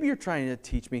 Maybe you're trying to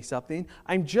teach me something.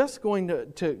 I'm just going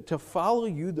to follow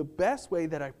you the best way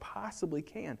that I possibly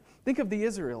can. Think of the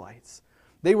Israelites.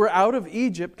 They were out of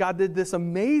Egypt. God did this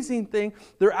amazing thing.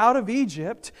 They're out of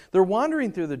Egypt. They're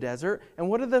wandering through the desert. And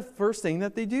what are the first thing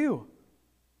that they do?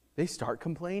 They start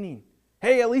complaining.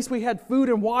 Hey, at least we had food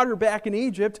and water back in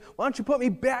Egypt. Why don't you put me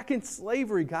back in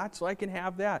slavery, God, so I can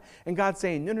have that? And God's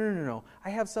saying, no. I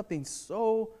have something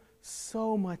so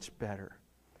much better.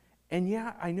 And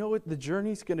yeah, I know the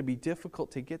journey's going to be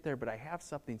difficult to get there, but I have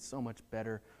something so much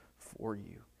better for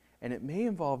you. And it may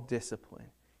involve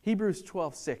discipline. Hebrews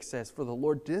 12:6 says, for the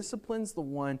Lord disciplines the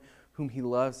one whom he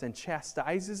loves and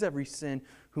chastises every sin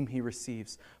whom he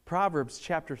receives. Proverbs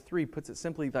chapter 3 puts it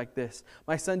simply like this,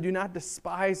 my son, do not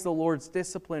despise the Lord's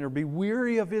discipline or be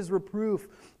weary of his reproof,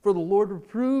 for the Lord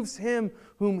reproves him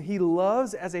whom he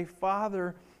loves as a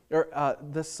father, or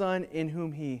the son in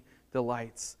whom he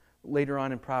delights. Later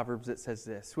on in Proverbs it says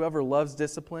this, whoever loves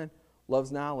discipline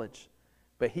loves knowledge,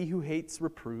 but he who hates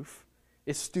reproof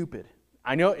is stupid.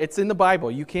 I know it's in the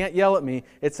Bible. You can't yell at me.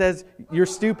 It says you're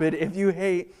stupid if you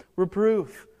hate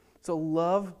reproof. So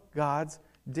love God's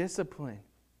discipline.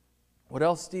 What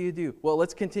else do you do? Well,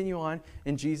 let's continue on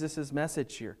in Jesus'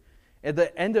 message here. At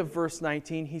the end of verse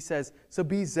 19, he says, so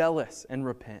be zealous and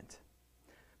repent.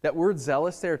 That word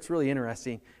zealous there, it's really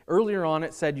interesting. Earlier on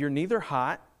it said you're neither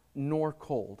hot nor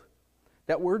cold.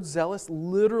 That word zealous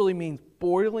literally means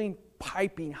boiling,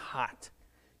 piping hot.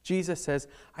 Jesus says,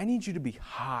 I need you to be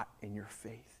hot in your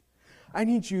faith. I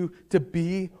need you to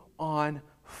be on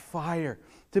fire,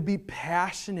 to be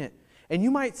passionate. And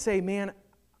you might say, man,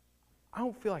 I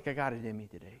don't feel like I got it in me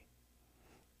today.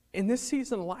 In this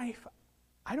season of life,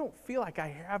 I don't feel like I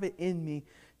have it in me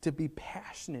to be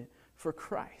passionate for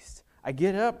Christ. I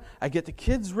get up, I get the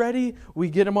kids ready,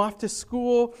 we get them off to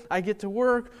school, I get to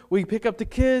work, we pick up the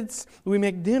kids, we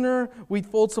make dinner, we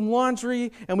fold some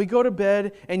laundry, and we go to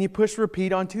bed, and you push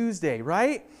repeat on Tuesday,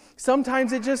 right?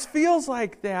 Sometimes it just feels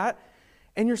like that,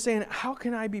 and you're saying, how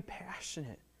can I be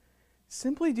passionate?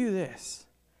 Simply do this.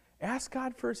 Ask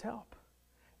God for His help.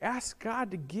 Ask God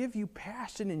to give you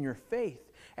passion in your faith.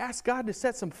 Ask God to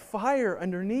set some fire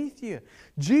underneath you.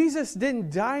 Jesus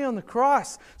didn't die on the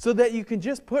cross so that you can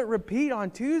just put repeat on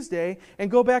Tuesday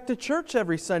and go back to church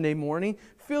every Sunday morning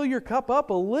fill your cup up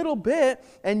a little bit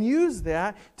and use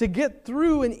that to get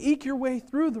through and eke your way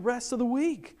through the rest of the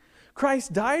week.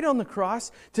 Christ died on the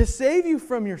cross to save you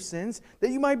from your sins, that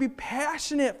you might be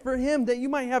passionate for Him, that you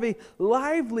might have a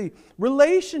lively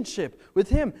relationship with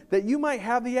Him, that you might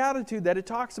have the attitude that it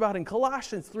talks about in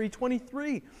Colossians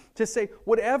 3:23, to say,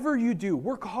 whatever you do,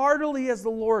 work heartily as the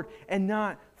Lord and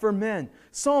not for men.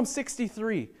 Psalm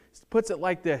 63 puts it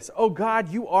like this: "O God,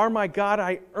 you are my God.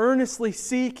 I earnestly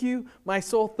seek you. My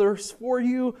soul thirsts for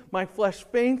you. My flesh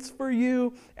faints for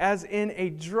you, as in a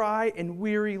dry and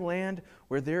weary land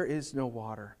where there is no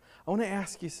water." I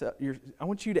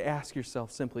want you to ask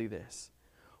yourself simply this: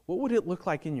 what would it look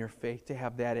like in your faith to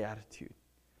have that attitude?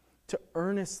 To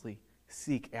earnestly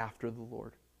seek after the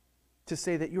Lord. To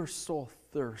say that your soul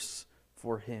thirsts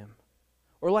for Him.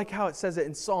 Or like how it says it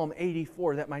in Psalm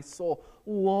 84, that my soul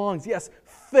longs, yes,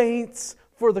 faints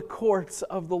for the courts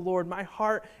of the Lord. My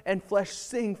heart and flesh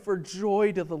sing for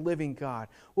joy to the living God.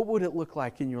 What would it look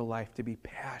like in your life to be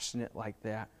passionate like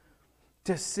that?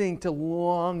 To sing, to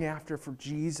long after for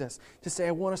Jesus. To say,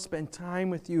 I want to spend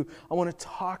time with you. I want to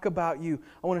talk about you.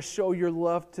 I want to show your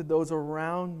love to those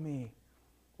around me.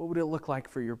 What would it look like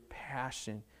for your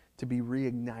passion to be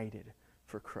reignited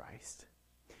for Christ?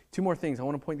 Two more things. I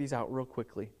want to point these out real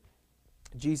quickly.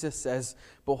 Jesus says,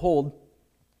 "Behold,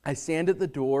 I stand at the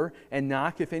door and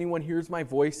knock. If anyone hears my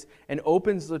voice and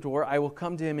opens the door, I will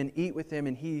come to him and eat with him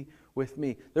and he with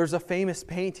me." There's a famous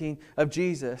painting of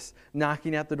Jesus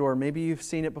knocking at the door. Maybe you've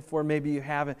seen it before, maybe you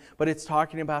haven't. But it's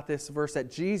talking about this verse that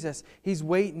Jesus, He's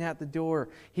waiting at the door.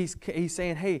 He's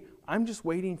saying, hey, I'm just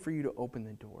waiting for you to open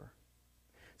the door.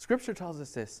 Scripture tells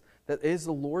us this, that it is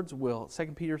the Lord's will.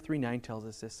 2 Peter 3:9 tells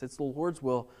us this. It's the Lord's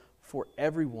will for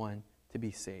everyone to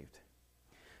be saved.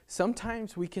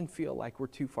 Sometimes we can feel like we're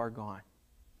too far gone.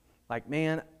 Like,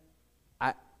 man,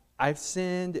 I've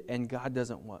sinned and God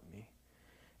doesn't want me.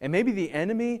 And maybe the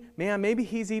enemy, maybe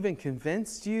he's even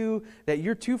convinced you that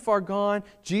you're too far gone.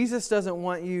 Jesus doesn't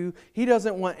want you. He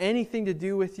doesn't want anything to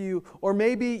do with you. Or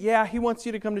maybe, he wants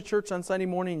you to come to church on Sunday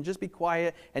morning and just be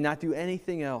quiet and not do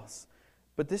anything else.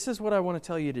 But this is what I want to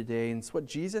tell you today, and it's what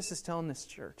Jesus is telling this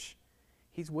church.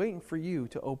 He's waiting for you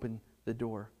to open the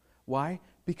door. Why?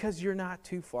 Because you're not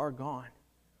too far gone.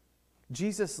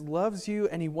 Jesus loves you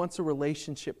and He wants a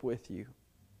relationship with you.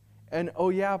 And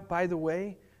by the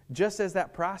way, just as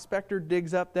that prospector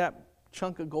digs up that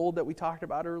chunk of gold that we talked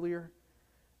about earlier,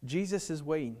 Jesus is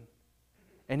waiting.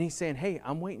 And He's saying, hey,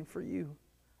 I'm waiting for you.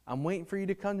 I'm waiting for you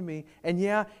to come to me.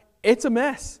 And it's a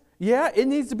mess. It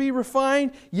needs to be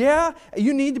refined. You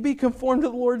need to be conformed to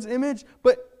the Lord's image.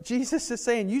 But Jesus is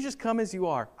saying, you just come as you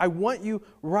are. I want you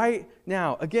right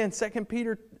now. Again, 2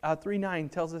 Peter 3:9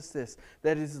 tells us this,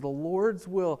 that it is the Lord's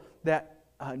will that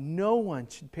no one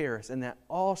should perish and that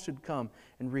all should come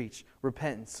and reach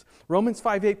repentance. Romans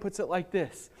 5:8 puts it like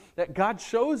this, that God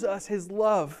shows us His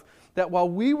love, that while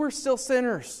we were still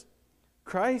sinners,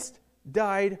 Christ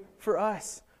died for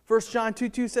us. 1 John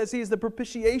 2:2 says He is the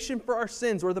propitiation for our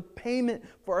sins, or the payment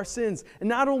for our sins. And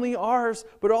not only ours,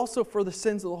 but also for the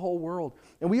sins of the whole world.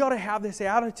 And we ought to have this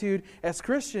attitude as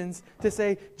Christians to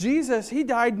say, Jesus, He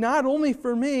died not only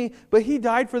for me, but He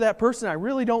died for that person I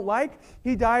really don't like.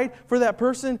 He died for that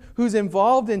person who's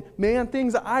involved in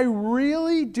things that I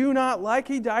really do not like.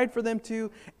 He died for them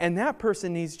too. And that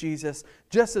person needs Jesus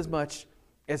just as much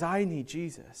as I need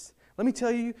Jesus. Let me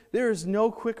tell you, there is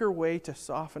no quicker way to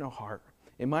soften a heart.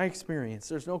 In my experience,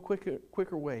 there's no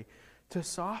quicker way to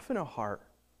soften a heart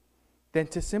than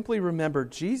to simply remember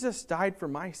Jesus died for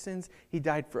my sins. He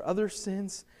died for other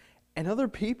sins. And other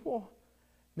people,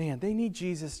 they need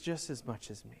Jesus just as much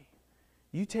as me.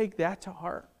 You take that to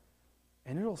heart,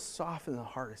 and it'll soften the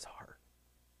hardest heart.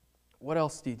 What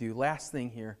else do you do? Last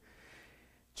thing here.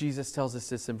 Jesus tells us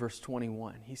this in verse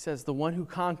 21. He says, "The one who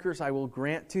conquers, I will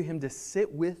grant to him to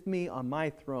sit with me on my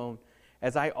throne,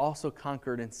 as I also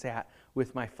conquered and sat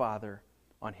with my Father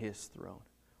on His throne."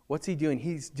 What's He doing?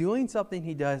 He's doing something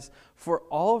He does for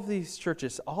all of these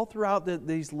churches. All throughout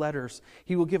these letters,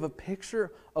 He will give a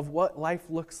picture of what life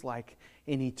looks like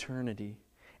in eternity.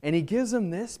 And He gives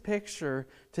them this picture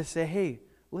to say, hey,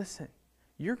 listen,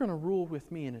 you're going to rule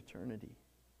with me in eternity.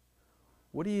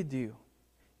 What do?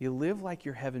 You live like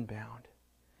you're heaven-bound.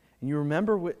 And you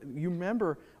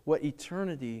remember what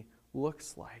eternity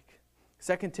looks like.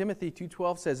 2 Timothy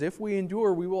 2:12 says, "If we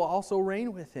endure, we will also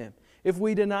reign with Him. If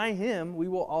we deny Him, He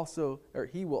will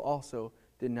also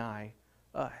deny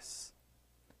us."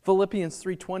 Philippians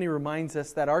 3:20 reminds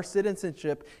us that our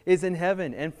citizenship is in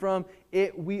heaven, and from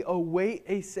it we await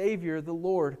a Savior, the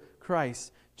Lord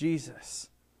Christ Jesus.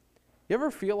 You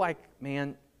ever feel like,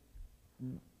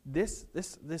 this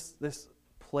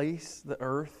place, the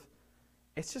earth,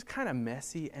 it's just kind of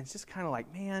messy, and it's just kind of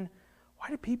like, man, why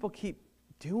do people keep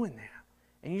doing that?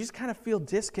 And you just kind of feel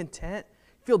discontent.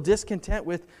 You feel discontent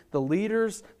with the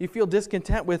leaders. You feel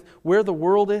discontent with where the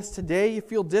world is today. You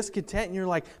feel discontent, and you're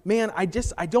like, man, I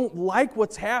don't like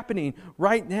what's happening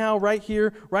right now, right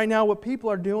here, right now, what people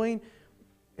are doing.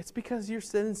 It's because your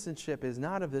citizenship is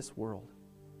not of this world.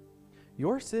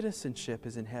 Your citizenship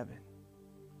is in heaven.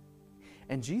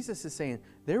 And Jesus is saying,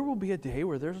 there will be a day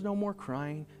where there's no more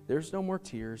crying, there's no more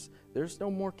tears, there's no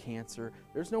more cancer,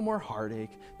 there's no more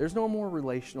heartache, there's no more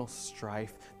relational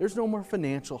strife, there's no more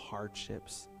financial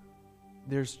hardships.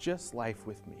 There's just life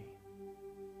with me.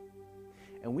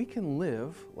 And we can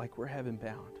live like we're heaven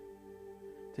bound.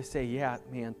 To say, yeah,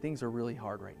 man, things are really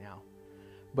hard right now.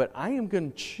 But I am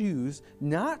going to choose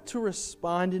not to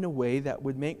respond in a way that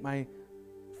would make my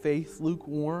faith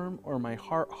lukewarm or my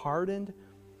heart hardened,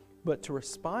 but to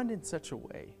respond in such a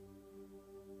way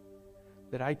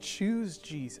that I choose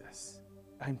Jesus.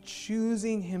 I'm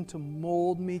choosing Him to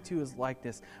mold me to His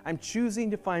likeness. I'm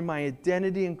choosing to find my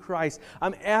identity in Christ.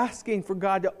 I'm asking for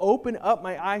God to open up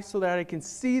my eyes so that I can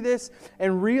see this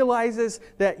and realizes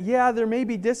that, yeah, there may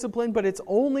be discipline, but it's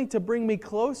only to bring me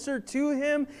closer to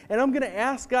Him. And I'm going to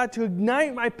ask God to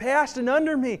ignite my passion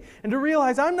under me and to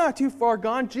realize I'm not too far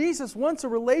gone. Jesus wants a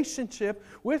relationship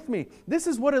with me. This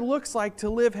is what it looks like to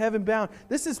live heaven bound.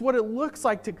 This is what it looks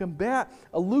like to combat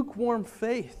a lukewarm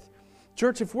faith.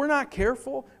 Church, if we're not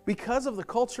careful, because of the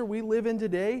culture we live in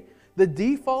today, the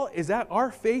default is that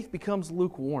our faith becomes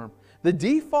lukewarm. The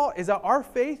default is that our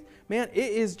faith, man,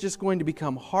 it is just going to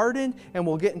become hardened, and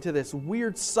we'll get into this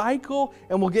weird cycle,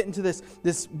 and we'll get into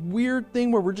this weird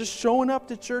thing where we're just showing up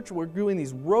to church, we're doing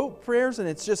these rote prayers, and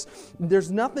it's just,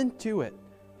 there's nothing to it.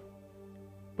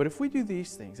 But if we do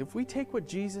these things, if we take what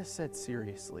Jesus said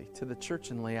seriously to the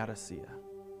church in Laodicea,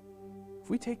 if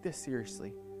we take this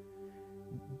seriously,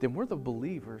 then we're the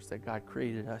believers that God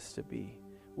created us to be.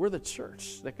 We're the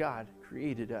church that God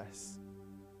created us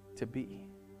to be.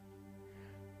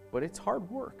 But it's hard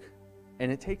work,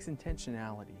 and it takes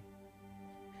intentionality.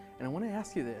 And I want to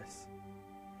ask you this.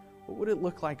 What would it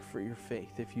look like for your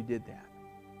faith if you did that?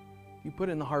 You put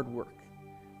in the hard work.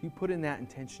 You put in that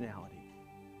intentionality.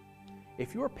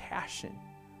 If your passion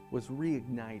was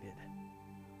reignited,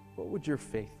 what would your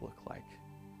faith look like?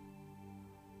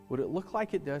 Would it look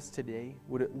like it does today?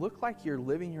 Would it look like you're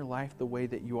living your life the way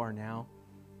that you are now?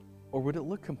 Or would it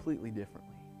look completely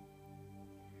differently?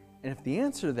 And if the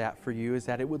answer to that for you is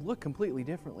that it would look completely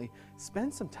differently,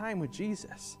 spend some time with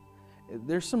Jesus.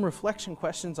 There's some reflection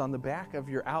questions on the back of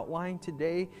your outline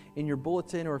today in your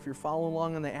bulletin, or if you're following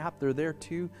along on the app, they're there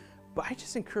too. But I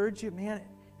just encourage you, man,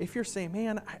 if you're saying,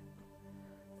 man, I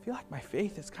feel like my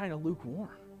faith is kind of lukewarm.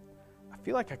 I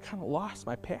feel like I kind of lost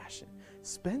my passion.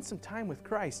 Spend some time with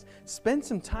Christ. Spend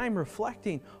some time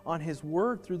reflecting on His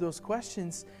Word through those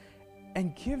questions,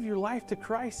 and give your life to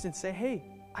Christ and say, hey,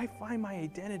 I find my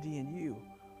identity in You.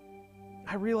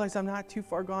 I realize I'm not too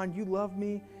far gone. You love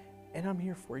me, and I'm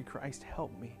here for You. Christ,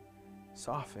 help me.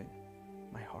 Soften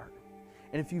my heart.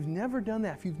 And if you've never done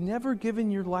that, if you've never given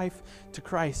your life to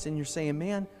Christ and you're saying,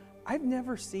 man, I've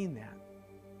never seen that.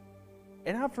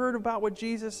 And I've heard about what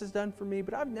Jesus has done for me,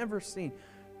 but I've never seen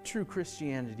true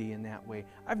Christianity in that way.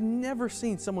 I've never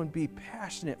seen someone be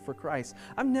passionate for Christ.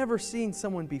 I've never seen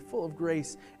someone be full of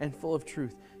grace and full of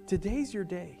truth. Today's your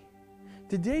day.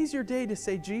 Today's your day to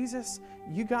say, Jesus,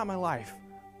 You got my life.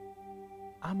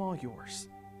 I'm all Yours,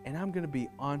 and I'm going to be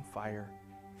on fire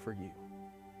for You.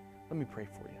 Let me pray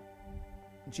for you.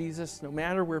 Jesus, no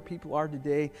matter where people are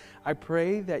today, I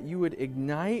pray that You would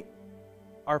ignite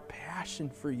our passion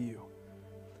for You.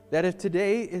 That if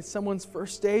today is someone's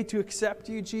first day to accept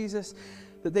You, Jesus,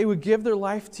 that they would give their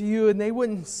life to You and they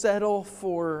wouldn't settle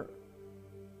for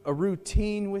a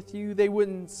routine with You. They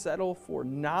wouldn't settle for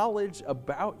knowledge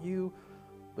about You,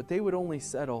 but they would only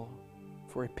settle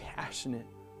for a passionate,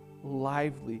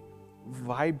 lively,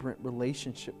 vibrant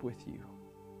relationship with You.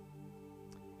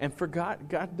 And for God,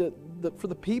 for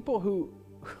the people who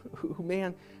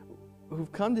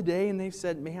who've come today and they've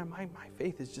said, man, my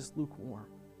faith is just lukewarm.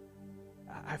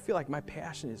 I feel like my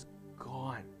passion is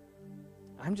gone.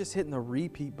 I'm just hitting the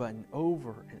repeat button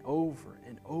over and over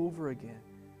and over again.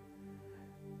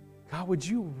 God, would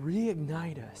You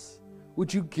reignite us?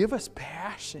 Would You give us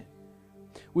passion?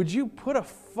 Would You put a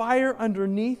fire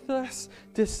underneath us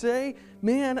to say,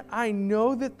 man, I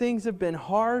know that things have been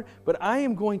hard, but I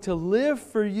am going to live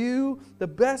for You the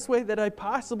best way that I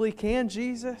possibly can,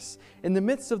 Jesus. In the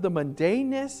midst of the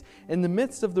mundaneness, in the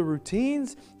midst of the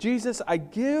routines, Jesus, I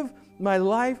give my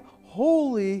life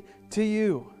wholly to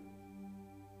You.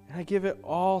 And I give it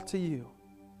all to You.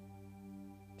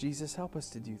 Jesus, help us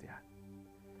to do that.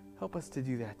 Help us to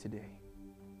do that today.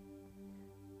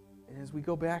 And as we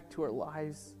go back to our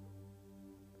lives,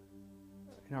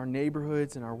 in our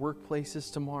neighborhoods and our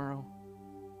workplaces tomorrow,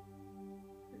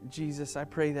 Jesus, I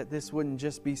pray that this wouldn't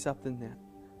just be something that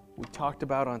we talked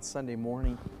about on Sunday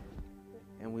morning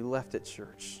and we left at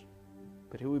church,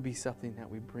 but it would be something that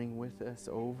we bring with us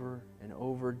over and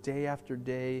over, day after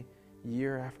day,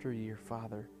 year after year,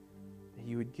 Father, that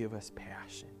you would give us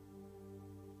passion.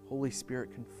 Holy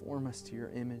Spirit, conform us to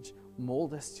your image,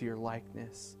 mold us to your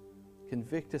likeness,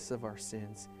 convict us of our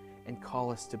sins, and call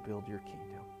us to build your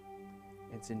kingdom.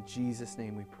 It's in Jesus'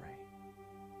 name we pray.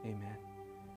 Amen.